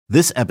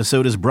This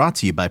episode is brought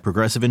to you by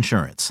Progressive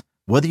Insurance.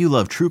 Whether you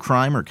love true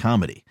crime or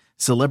comedy,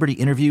 celebrity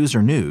interviews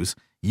or news,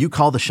 you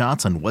call the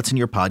shots on what's in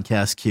your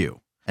podcast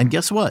queue. And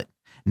guess what?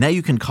 Now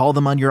you can call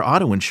them on your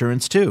auto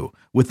insurance too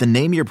with the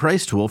Name Your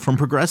Price tool from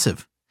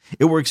Progressive.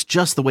 It works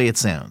just the way it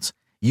sounds.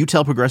 You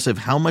tell Progressive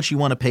how much you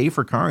want to pay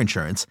for car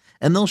insurance,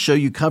 and they'll show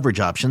you coverage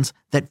options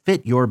that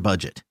fit your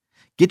budget.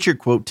 Get your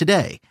quote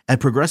today at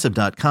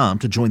Progressive.com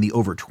to join the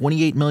over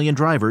 28 million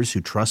drivers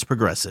who trust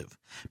Progressive.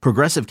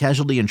 Progressive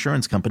Casualty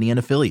Insurance Company and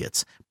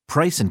Affiliates.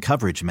 Price and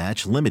coverage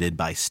match limited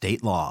by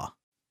state law.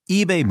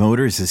 eBay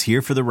Motors is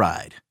here for the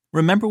ride.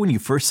 Remember when you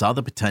first saw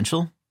the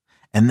potential?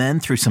 And then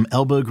through some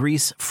elbow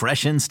grease,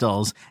 fresh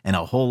installs, and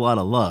a whole lot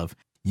of love,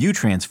 you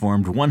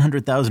transformed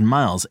 100,000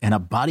 miles and a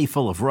body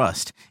full of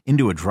rust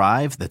into a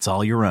drive that's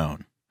all your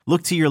own.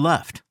 Look to your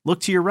left.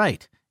 Look to your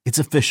right. It's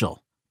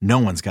official. No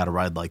one's got a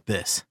ride like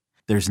this.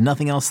 There's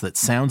nothing else that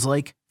sounds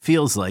like,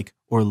 feels like,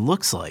 or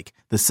looks like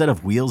the set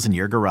of wheels in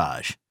your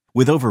garage.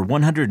 With over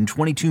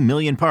 122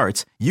 million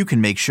parts, you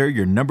can make sure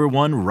your number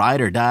one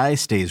ride or die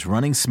stays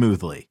running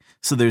smoothly.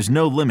 So there's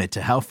no limit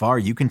to how far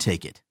you can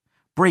take it.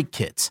 Brake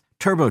kits,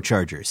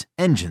 turbochargers,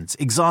 engines,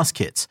 exhaust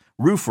kits,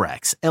 roof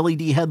racks,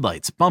 LED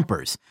headlights,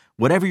 bumpers,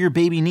 whatever your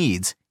baby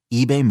needs,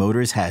 eBay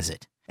Motors has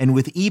it. And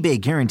with eBay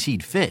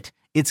Guaranteed Fit,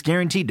 it's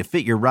guaranteed to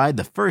fit your ride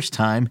the first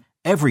time,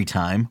 every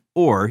time,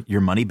 or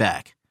your money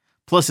back.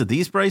 Plus, at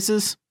these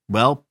prices,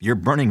 well, you're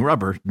burning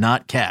rubber,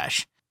 not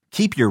cash.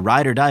 Keep your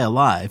ride or die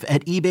alive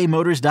at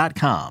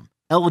ebaymotors.com.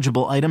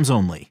 Eligible items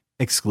only.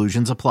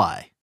 Exclusions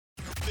apply.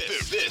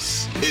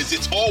 This is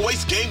It's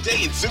Always Game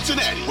Day in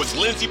Cincinnati with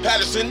Lindsey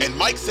Patterson and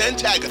Mike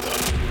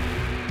Santagata.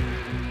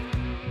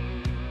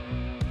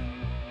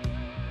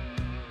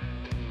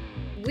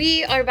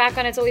 We are back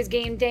on It's Always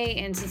Game Day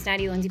in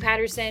Cincinnati. Lindsey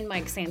Patterson,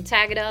 Mike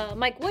Santagata.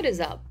 Mike, what is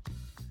up?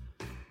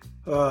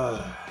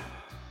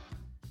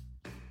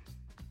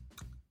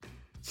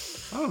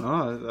 I don't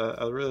know.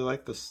 I really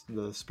like this.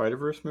 The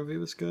Spider-Verse movie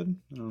was good.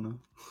 I don't know.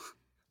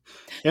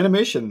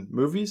 Animated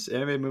movies,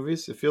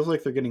 it feels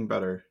like they're getting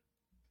better.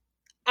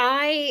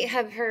 I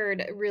have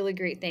heard really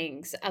great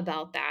things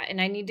about that,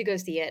 and I need to go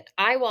see it.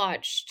 I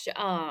watched,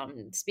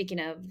 speaking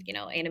of,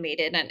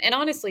 animated, and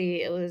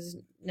honestly, it was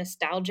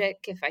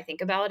nostalgic if I think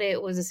about it.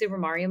 It was a Super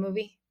Mario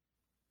movie.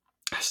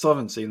 I still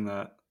haven't seen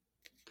that.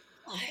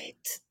 What?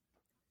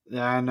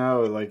 Yeah, I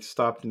know. Like,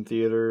 stopped in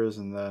theaters,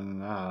 and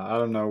then, I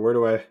don't know. Where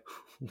do I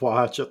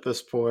watch at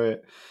this point?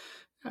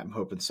 I'm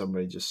hoping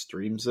somebody just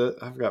streams it.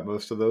 I've got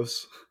most of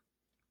those.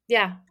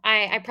 Yeah,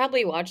 I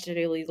probably watched it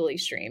illegally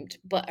streamed,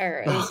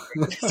 or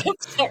so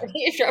sorry,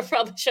 I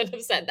probably shouldn't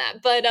have said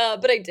that, but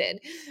I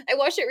did. I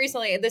watched it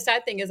recently. The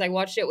sad thing is, I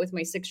watched it with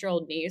my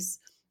 6-year-old niece,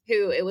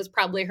 who it was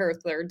probably her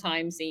third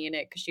time seeing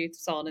it because she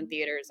saw it in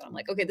theaters. And I'm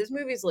like, okay, this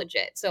movie's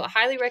legit. So I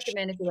highly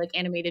recommend if you like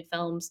animated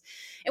films.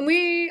 And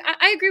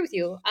I agree with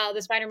you.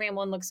 The Spider-Man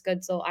one looks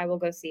good, so I will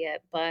go see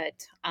it.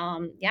 But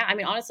yeah, I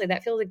mean, honestly,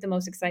 that feels like the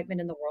most excitement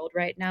in the world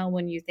right now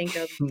when you think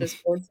of the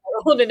sports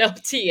world and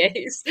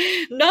OTAs.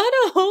 Not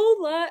a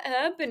whole lot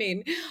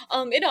happening.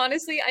 And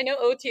honestly, I know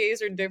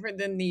OTAs are different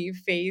than the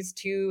phase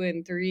 2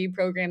 and 3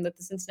 program that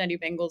the Cincinnati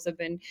Bengals have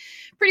been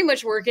pretty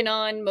much working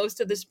on most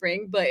of the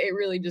spring, but it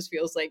really just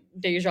feels like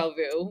deja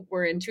vu.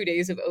 We're in 2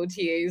 days of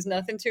OTAs,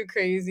 nothing too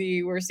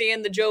crazy. We're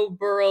seeing the Joe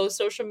Burrow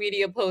social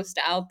media post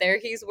out there.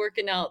 He's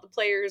working out. The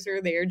players are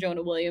there.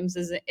 Jonah Williams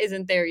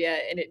isn't there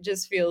yet. And it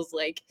just feels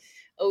like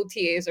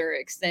OTAs are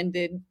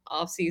extended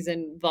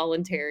off-season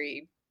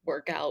voluntary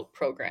workout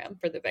program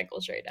for the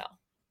Bengals right now.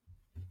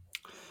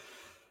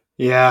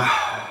 Yeah.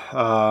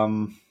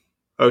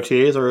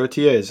 OTAs are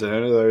OTAs.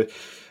 They're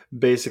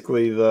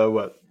basically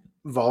the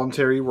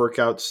voluntary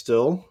workouts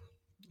still,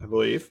 I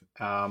believe.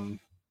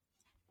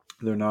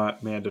 They're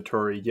not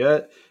mandatory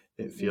yet.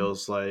 It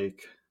feels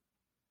like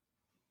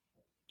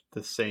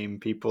the same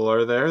people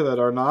are there that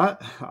are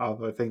not. I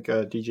think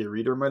DJ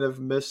Reader might have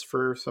missed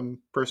for some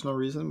personal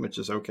reason, which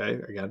is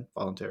okay. Again,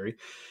 voluntary.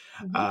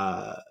 Mm-hmm.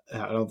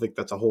 I don't think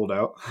that's a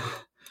holdout.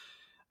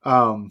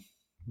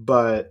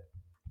 But,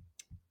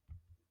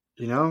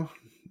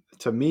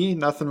 to me,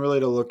 nothing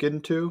really to look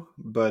into,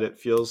 but it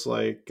feels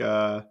like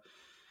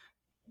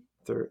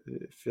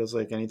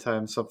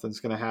anytime something's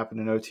going to happen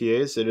in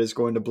OTAs, it is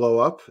going to blow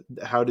up.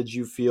 How did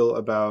you feel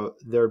about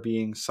there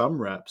being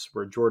some reps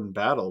where Jordan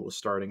Battle was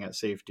starting at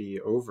safety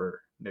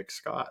over Nick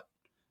Scott?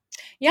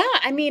 Yeah,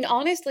 I mean,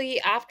 honestly,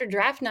 after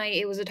draft night,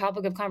 it was a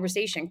topic of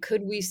conversation.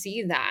 Could we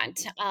see that?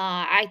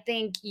 I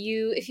think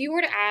if you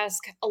were to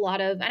ask a lot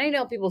of, and I know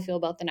how people feel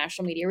about the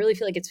national media, I really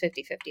feel like it's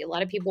 50-50. A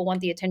lot of people want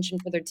the attention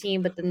for their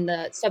team, but then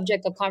the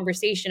subject of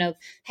conversation of,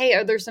 hey,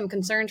 are there some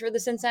concerns for the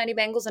Cincinnati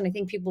Bengals? And I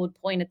think people would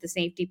point at the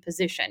safety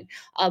position.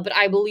 But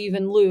I believe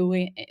in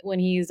Lou when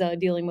he's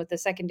dealing with the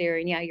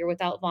secondary. And yeah, you're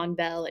without Von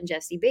Bell and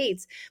Jesse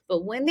Bates.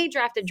 But when they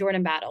drafted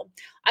Jordan Battle,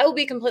 I will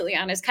be completely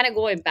honest, kind of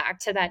going back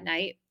to that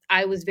night,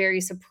 I was very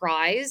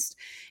surprised.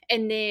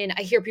 And then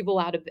I hear people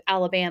out of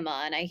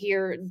Alabama and I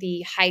hear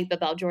the hype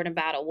about Jordan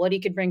Battle, what he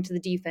could bring to the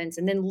defense.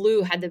 And then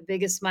Lou had the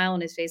biggest smile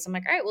on his face. I'm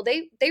like, all right, well,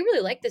 they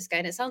really like this guy.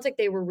 And it sounds like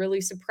they were really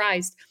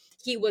surprised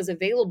he was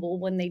available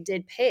when they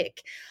did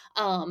pick.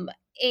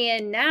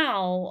 And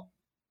now,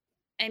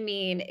 I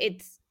mean,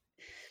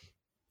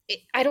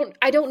 I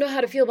don't know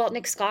how to feel about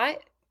Nick Scott.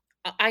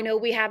 I know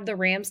we have the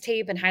Rams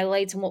tape and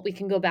highlights and what we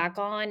can go back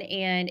on.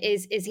 And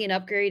is he an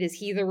upgrade? Is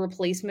he the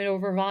replacement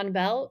over Von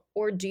Bell?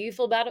 Or do you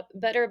feel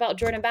better about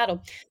Jordan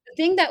Battle? The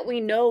thing that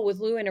we know with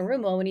Lou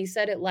Anarumo, and he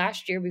said it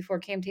last year before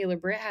Cam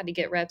Taylor-Britt had to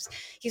get reps,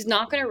 he's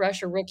not going to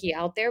rush a rookie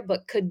out there,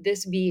 but could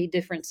this be a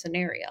different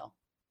scenario?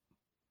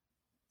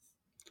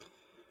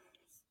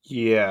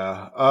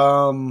 Yeah.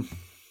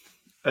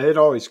 It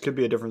always could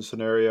be a different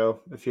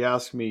scenario. If you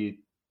ask me,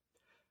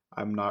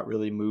 I'm not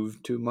really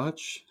moved too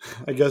much.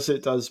 I guess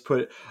it does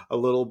put a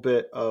little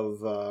bit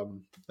of,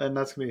 and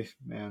that's gonna be,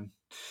 man.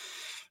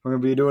 We're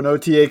gonna be doing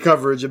OTA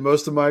coverage, and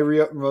most of my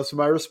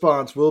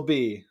response will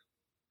be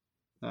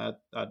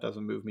that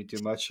doesn't move me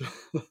too much.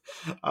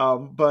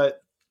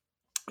 But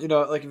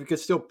like if you could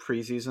still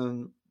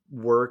preseason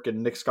work,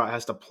 and Nick Scott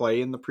has to play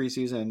in the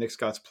preseason, and Nick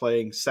Scott's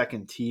playing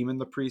second team in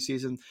the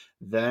preseason,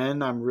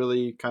 then I'm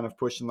really kind of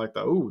pushing like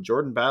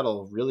Jordan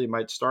Battle really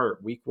might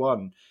start week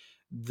 1.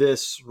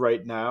 This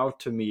right now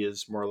to me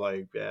is more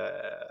like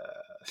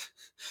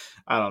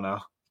I don't know,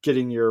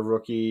 getting your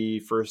rookie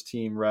first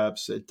team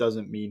reps. It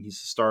doesn't mean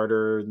he's a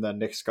starter, and then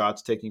Nick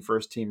Scott's taking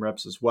first team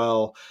reps as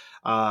well.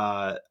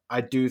 I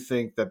do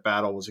think that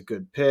Battle was a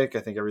good pick. I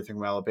think everything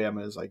from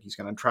Alabama is like he's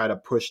going to try to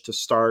push to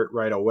start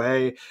right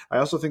away. I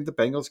also think the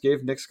Bengals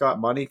gave Nick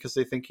Scott money because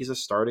they think he's a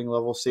starting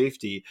level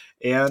safety,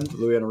 and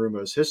Lou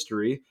Anarumo's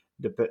history,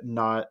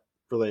 not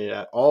related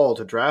at all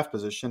to draft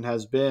position,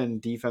 has been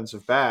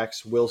defensive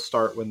backs will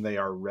start when they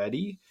are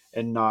ready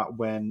and not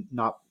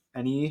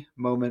any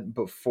moment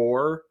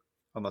before,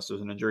 unless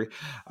there's an injury.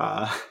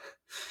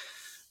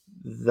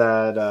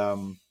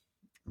 That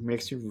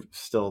makes you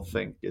still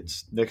think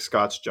it's Nick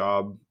Scott's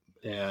job,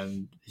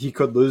 and he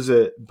could lose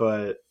it,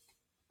 but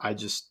I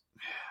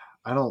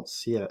don't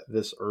see it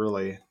this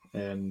early,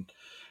 and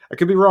I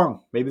could be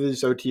wrong. Maybe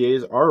these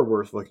OTAs are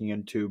worth looking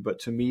into, but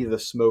to me, the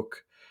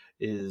smoke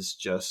is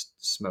just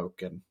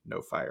smoke and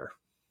no fire.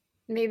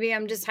 Maybe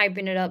I'm just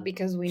hyping it up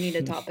because we need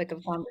a topic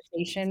of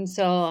conversation.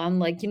 So I'm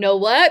like, you know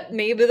what?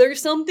 Maybe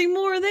there's something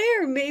more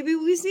there. Maybe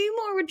we see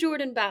more with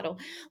Jordan Battle.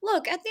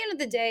 Look, at the end of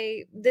the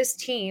day, this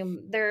team,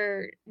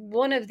 they're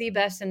one of the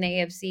best in the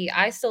AFC.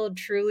 I still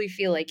truly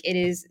feel like it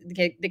is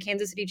the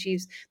Kansas City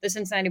Chiefs, the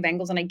Cincinnati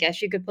Bengals, and I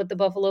guess you could put the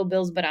Buffalo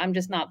Bills, but I'm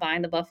just not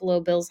buying the Buffalo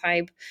Bills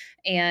hype.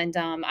 And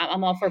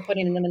I'm all for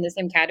putting them in the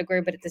same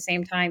category. But at the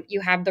same time, you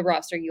have the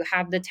roster, you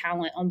have the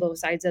talent on both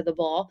sides of the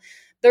ball.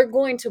 They're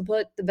going to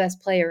put the best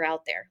player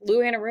out there. Lou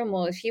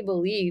Anarumo, if he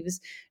believes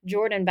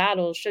Jordan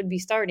Battle should be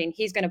starting,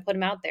 he's going to put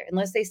him out there.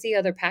 Unless they see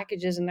other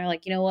packages and they're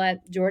like, you know what,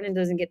 Jordan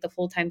doesn't get the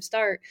full-time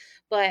start,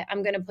 but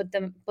I'm going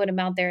to put him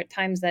out there at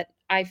times that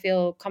I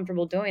feel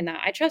comfortable doing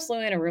that. I trust Lou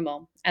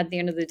Anarumo at the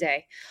end of the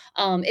day.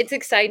 It's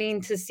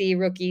exciting to see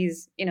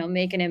rookies,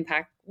 make an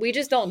impact. We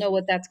just don't know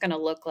what that's going to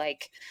look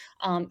like.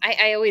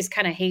 I always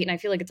kind of hate, and I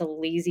feel like it's a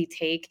lazy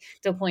take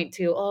to point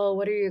to,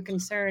 what are your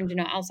concerns,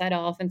 outside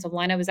of offensive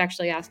line? I was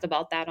actually asked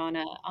about that on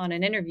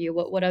an interview.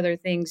 What other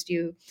things do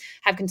you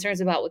have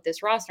concerns about with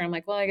this roster? I'm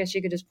like, well, I guess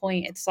you could just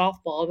point at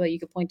softball, but you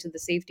could point to the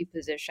safety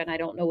position. I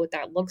don't know what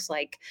that looks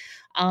like.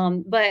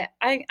 But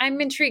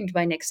I'm intrigued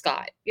by Nick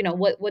Scott.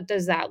 What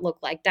does that look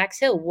like? Dax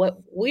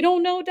Hill, we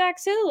don't know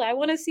Dax Hill. I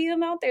want to see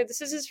him out there.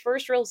 This is his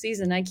first real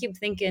season. I keep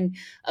thinking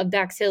of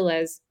Dax Hill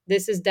as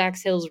this is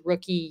Dax Hill's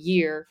rookie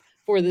year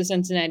for the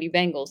Cincinnati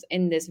Bengals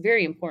in this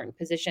very important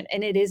position.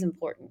 And it is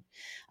important.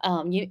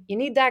 You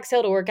need Dax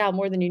Hill to work out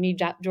more than you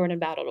need Jordan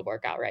Battle to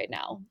work out right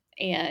now.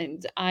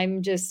 And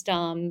I'm just, I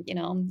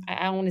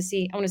want to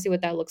see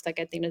what that looks like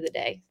at the end of the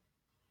day.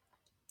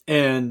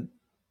 And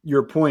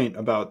your point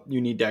about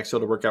you need Dax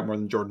Hill to work out more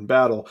than Jordan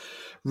Battle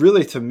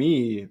really to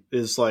me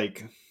is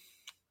like,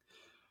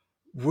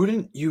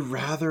 wouldn't you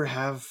rather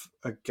have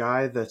a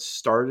guy that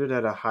started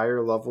at a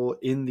higher level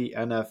in the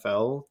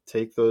NFL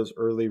take those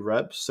early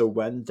reps? So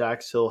when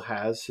Dax Hill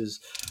has his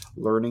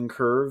learning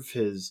curve,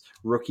 his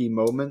rookie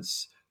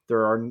moments,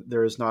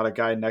 there is not a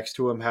guy next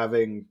to him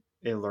having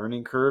a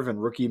learning curve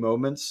and rookie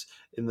moments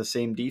in the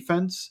same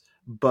defense.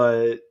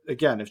 But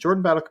again, if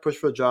Jordan Battle could push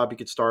for the job, he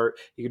could start,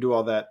 he could do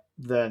all that,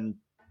 then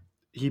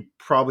he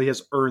probably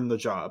has earned the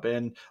job.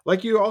 And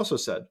like you also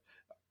said,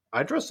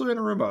 I trust Lou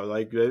Anarumo.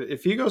 Like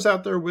if he goes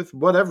out there with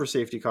whatever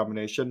safety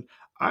combination,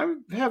 I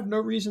have no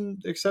reason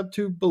except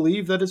to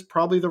believe that it's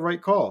probably the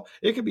right call.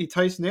 It could be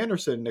Tyson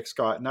Anderson, Nick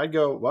Scott, and I'd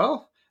go,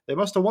 well, they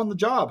must have won the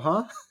job,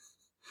 huh?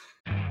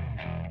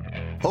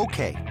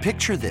 Okay,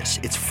 picture this.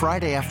 It's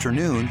Friday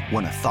afternoon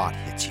when a thought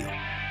hits you.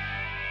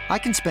 I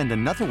can spend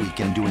another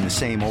weekend doing the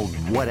same old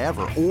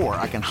whatever, or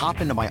I can hop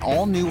into my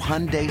all-new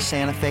Hyundai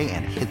Santa Fe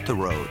and hit the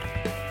road.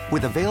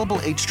 With available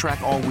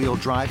H-Track all-wheel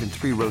drive and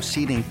 3-row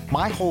seating,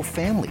 my whole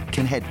family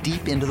can head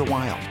deep into the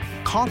wild.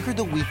 Conquer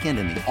the weekend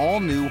in the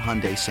all-new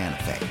Hyundai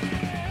Santa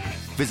Fe.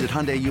 Visit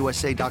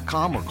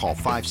HyundaiUSA.com or call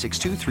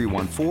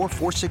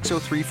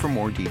 562-314-4603 for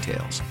more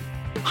details.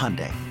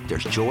 Hyundai,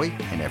 there's joy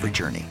in every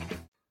journey.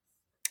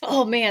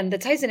 Oh man, the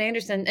Tyson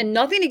Anderson, and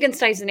nothing against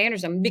Tyson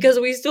Anderson because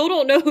we still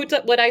don't know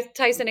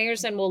Tyson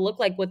Anderson will look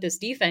like with this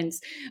defense.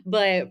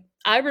 But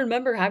I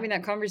remember having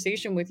that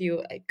conversation with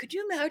you. Could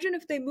you imagine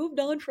if they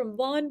moved on from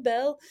Von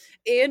Bell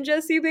and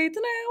Jesse Bates?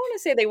 And I want to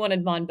say they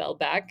wanted Von Bell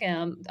back.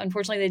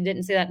 Unfortunately, they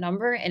didn't say that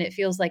number, and it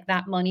feels like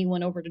that money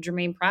went over to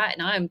Jermaine Pratt.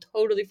 And I'm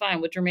totally fine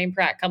with Jermaine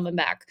Pratt coming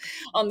back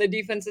on the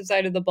defensive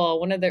side of the ball,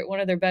 one of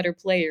their better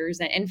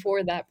players, and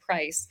for that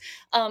price.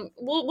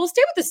 We'll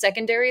stay with the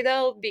secondary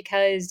though,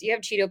 because you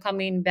have Cheeto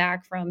coming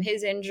back from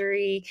his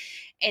injury,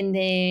 and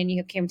then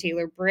you have Cam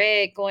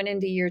Taylor-Britt going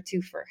into year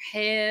 2 for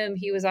him.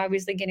 He was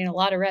obviously getting a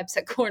lot of reps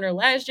at corner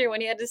last year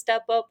when he had to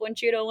step up when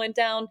Cheeto went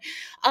down.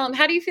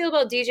 How do you feel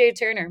about DJ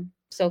Turner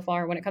so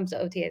far when it comes to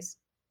OTAs?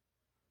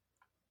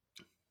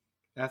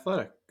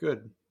 Athletic,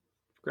 good,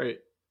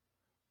 great.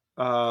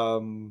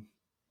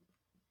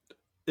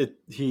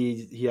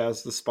 He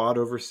has the spot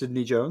over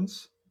Sidney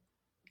Jones.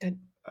 Good.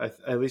 I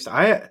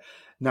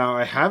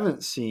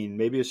haven't seen.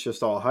 Maybe it's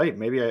just all hype.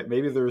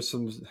 Maybe there's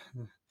some.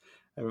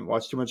 I haven't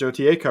watched too much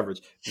OTA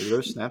coverage. Maybe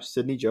there's snaps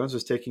Sidney Jones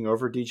is taking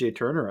over DJ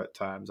Turner at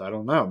times. I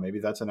don't know. Maybe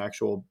that's an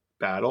actual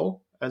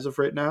battle as of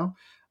right now.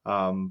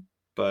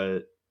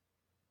 But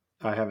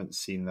I haven't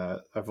seen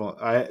that.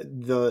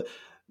 The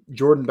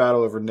Jordan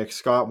battle over Nick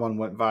Scott one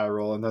went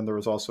viral, and then there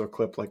was also a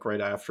clip like right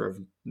after of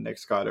Nick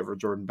Scott over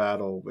Jordan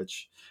battle,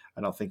 which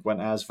I don't think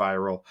went as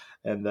viral.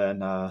 And then,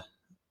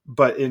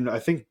 but in I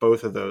think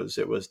both of those,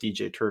 it was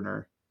DJ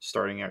Turner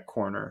starting at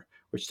corner,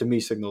 which to me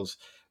signals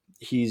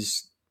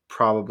he's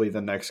probably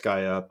the next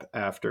guy up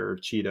after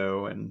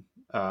Cheeto and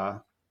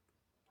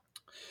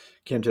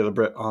Cam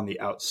Taylor-Britt on the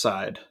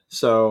outside.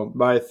 So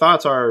my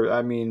thoughts are,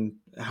 I mean,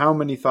 how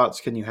many thoughts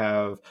can you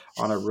have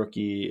on a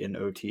rookie in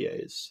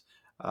OTAs?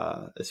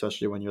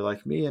 Especially when you're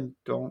like me and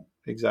don't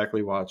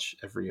exactly watch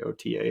every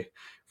OTA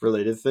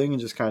related thing and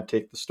just kind of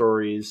take the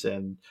stories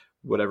and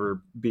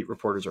whatever beat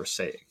reporters are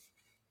saying.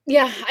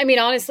 Yeah, I mean,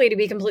 honestly, to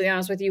be completely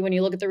honest with you, when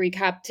you look at the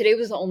recap, today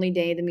was the only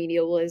day the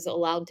media was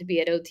allowed to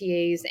be at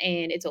OTAs,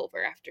 and it's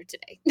over after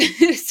today.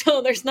 So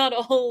there's not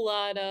a whole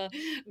lot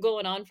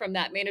going on from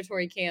that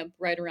mandatory camp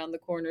right around the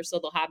corner. So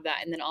they'll have that,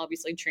 and then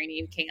obviously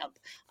training camp.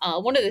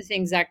 One of the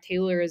things Zach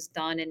Taylor has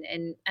done,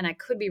 and I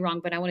could be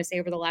wrong, but I want to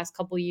say over the last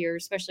couple of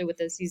years, especially with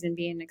the season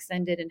being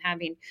extended and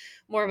having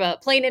more of a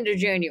playing into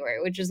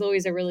January, which is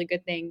always a really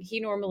good thing. He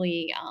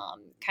normally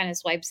kind of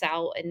swipes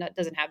out and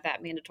doesn't have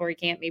that mandatory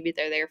camp. Maybe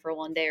they're there for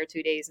 1 day or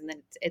 2 days and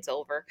then it's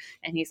over.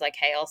 And he's like,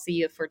 hey, I'll see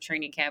you for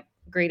training camp.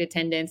 Great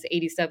attendance.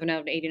 87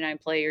 out of 89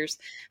 players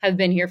have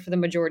been here for the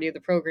majority of the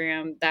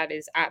program. That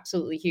is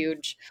absolutely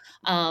huge.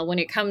 When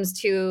it comes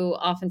to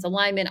offensive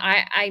linemen,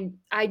 I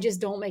just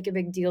don't make a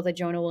big deal that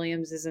Jonah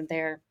Williams isn't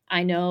there.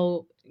 I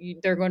know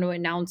they're going to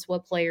announce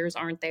what players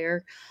aren't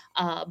there.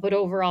 But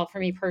overall, for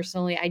me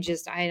personally, I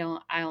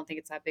don't think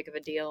it's that big of a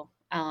deal.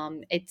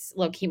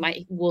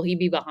 Will he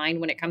be behind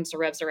when it comes to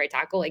reps to right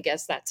tackle? I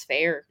guess that's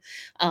fair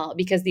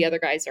because the other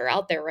guys are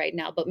out there right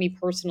now. But me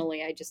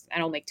personally, I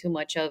don't make too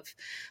much of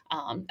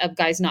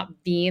guys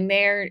not being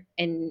there,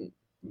 and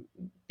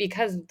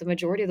because the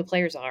majority of the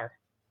players are.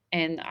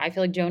 And I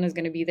feel like Jonah's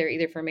going to be there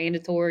either for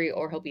mandatory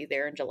or he'll be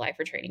there in July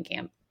for training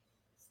camp.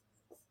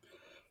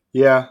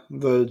 Yeah,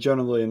 the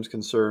Jonah Williams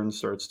concern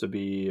starts to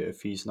be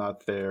if he's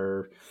not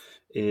there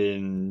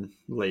in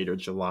later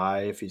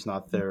July, if he's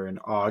not there in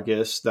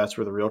August, that's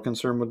where the real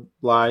concern would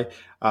lie.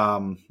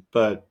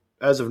 But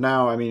as of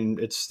now, I mean,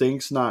 it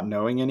stinks not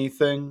knowing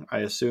anything.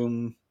 I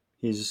assume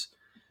he's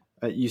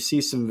you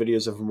see some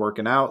videos of him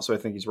working out, so I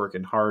think he's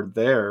working hard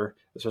there,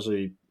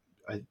 especially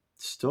I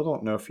still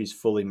don't know if he's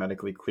fully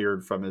medically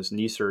cleared from his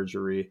knee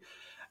surgery.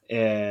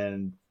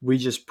 And we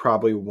just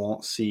probably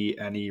won't see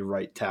any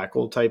right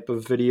tackle type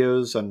of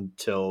videos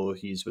until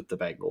he's with the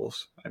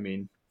Bengals. I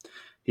mean,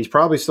 he's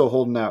probably still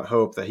holding out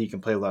hope that he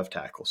can play left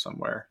tackle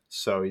somewhere.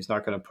 So he's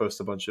not going to post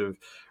a bunch of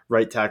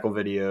right tackle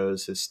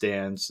videos, his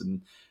stance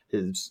and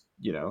his,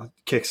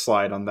 kick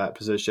slide on that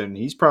position.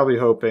 He's probably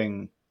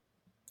hoping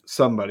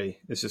somebody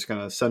is just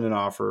going to send an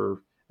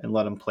offer and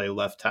let him play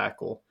left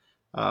tackle.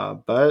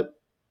 But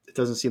it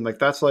doesn't seem like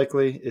that's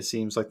likely. It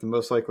seems like the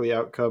most likely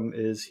outcome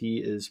is he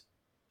is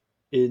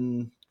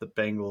in the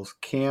Bengals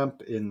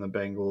camp, in the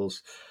Bengals,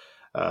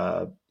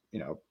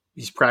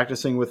 he's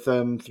practicing with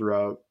them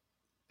throughout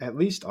at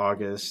least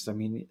August. I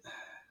mean,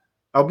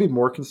 I'll be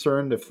more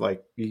concerned if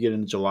you get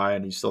into July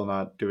and he's still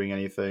not doing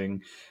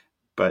anything,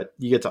 but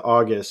you get to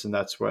August and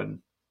that's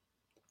when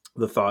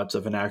the thoughts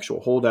of an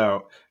actual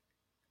holdout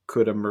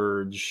could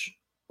emerge,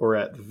 or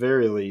at the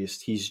very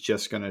least, he's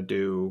just going to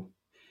do,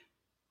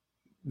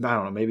 I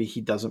don't know, maybe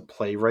he doesn't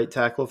play right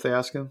tackle if they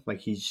ask him.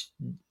 He's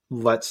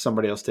lets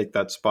somebody else take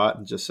that spot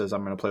and just says,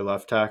 I'm going to play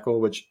left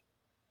tackle, which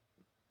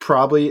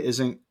probably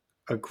isn't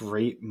a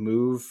great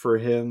move for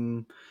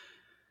him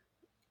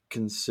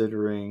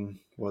considering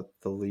what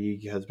the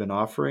league has been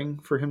offering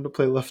for him to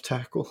play left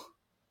tackle.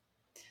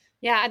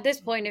 Yeah, at this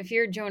point, if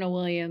you're Jonah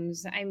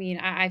Williams, I mean,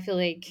 I feel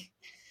like,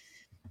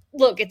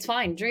 look, it's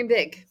fine. Dream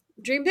big.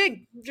 Dream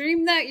big.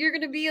 Dream that you're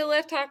going to be a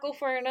left tackle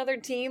for another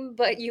team,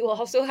 but you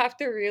also have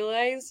to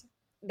realize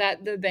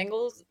that the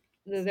Bengals,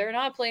 they're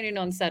not planning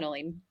on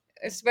settling,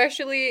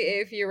 especially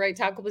if your right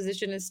tackle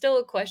position is still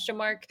a question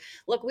mark.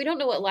 Look, we don't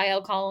know what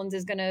Lyle Collins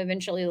is going to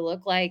eventually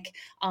look like,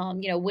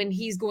 when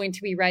he's going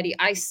to be ready.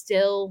 I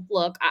still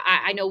look,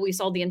 I know we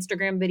saw the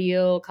Instagram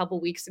video a couple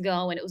weeks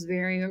ago, and it was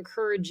very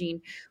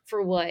encouraging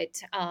for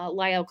what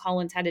Lyle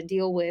Collins had to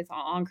deal with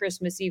on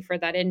Christmas Eve for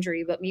that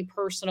injury. But me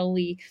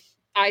personally,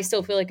 I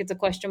still feel like it's a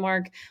question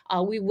mark.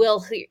 We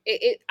will.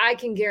 I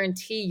can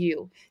guarantee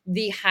you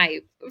the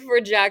hype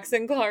for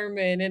Jackson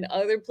Carman and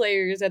other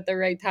players at the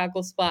right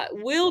tackle spot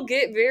will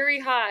get very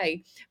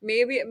high.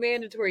 Maybe at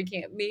mandatory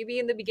camp, maybe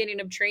in the beginning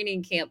of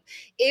training camp.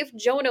 If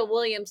Jonah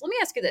Williams, let me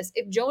ask you this: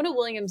 if Jonah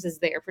Williams is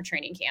there for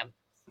training camp,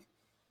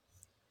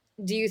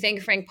 do you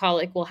think Frank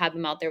Pollock will have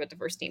him out there with the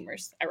first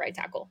teamers at right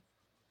tackle?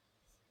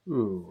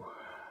 Ooh,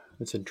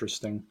 that's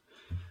interesting.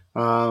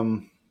 I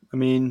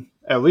mean,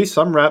 at least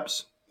some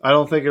reps. I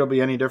don't think it'll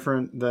be any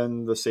different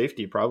than the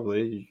safety.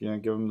 Probably,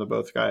 give them to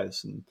both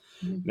guys and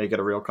make it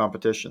a real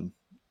competition.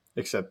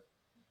 Except,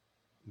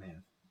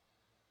 man,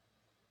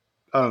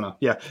 I don't know.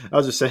 Yeah, I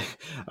was just saying,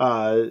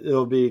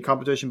 it'll be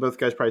competition. Both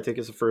guys probably take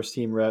as the first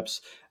team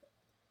reps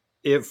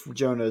if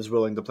Jonah is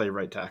willing to play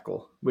right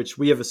tackle, which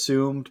we have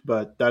assumed,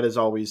 but that is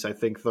always, I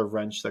think, the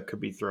wrench that could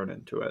be thrown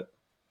into it.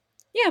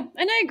 Yeah,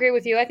 and I agree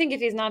with you. I think if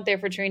he's not there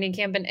for training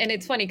camp, and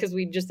it's funny because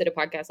we just did a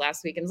podcast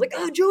last week and it's like,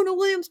 oh, Jonah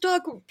Williams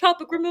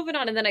topic, we're moving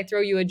on. And then I throw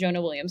you a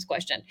Jonah Williams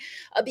question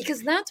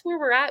because that's where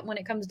we're at when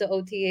it comes to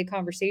OTA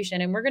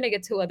conversation. And we're going to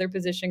get to other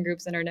position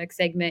groups in our next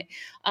segment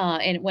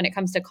and when it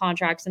comes to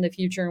contracts in the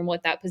future and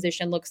what that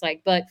position looks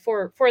like. But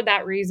for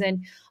that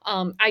reason,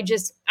 I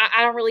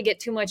don't really get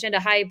too much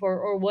into hype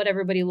or what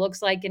everybody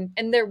looks like.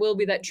 And there will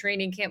be that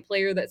training camp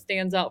player that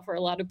stands out for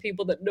a lot of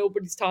people that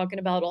nobody's talking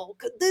about. Oh,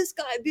 could this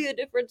guy be a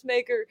difference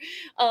maker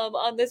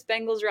on this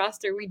Bengals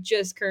roster? We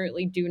just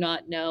currently do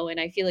not know. And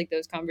I feel like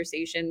those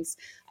conversations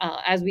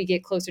as we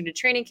get closer to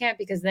training camp,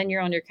 because then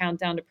you're on your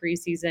countdown to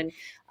preseason.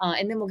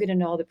 And then we'll get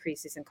into all the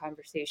preseason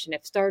conversation.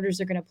 If starters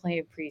are going to play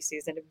in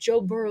preseason, if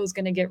Joe Burrow is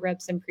going to get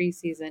reps in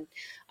preseason.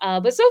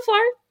 But so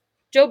far,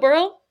 Joe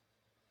Burrow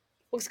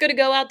looks good to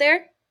go out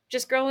there.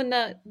 Just growing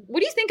what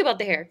do you think about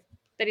the hair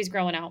that he's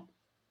growing out?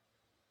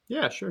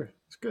 Yeah, sure.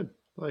 It's good.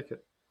 I like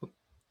it.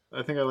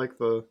 I think I like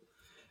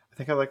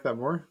that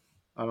more.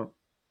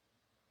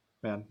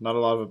 Not a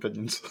lot of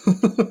opinions.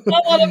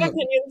 Not a lot of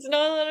opinions.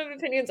 Not a lot of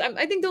opinions.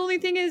 I think the only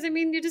thing is, I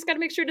mean, you just got to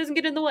make sure it doesn't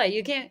get in the way.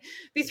 You can't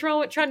be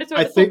trying to throw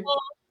the football.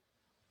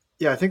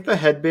 Yeah, I think the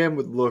headband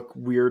would look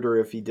weirder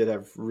if he did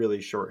have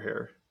really short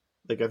hair.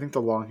 Like, I think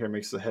the long hair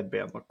makes the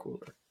headband look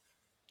cooler.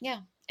 Yeah.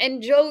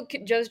 And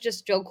Joe's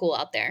just Joe cool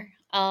out there.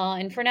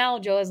 And for now,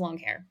 Joe has long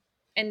hair.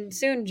 And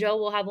soon Joe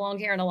will have long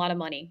hair and a lot of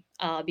money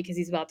because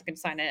he's about to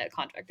sign a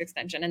contract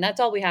extension. And that's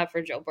all we have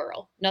for Joe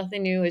Burrow.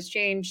 Nothing new has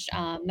changed,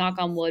 knock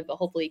on wood, but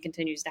hopefully he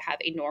continues to have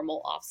a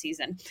normal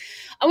offseason.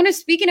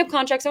 Speaking of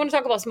contracts, I want to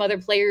talk about some other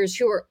players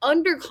who are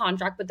under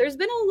contract, but there's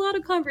been a lot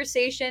of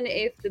conversation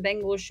if the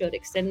Bengals should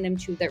extend them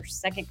to their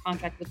second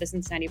contract with the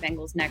Cincinnati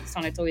Bengals next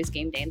on It's Always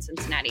Game Day in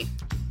Cincinnati.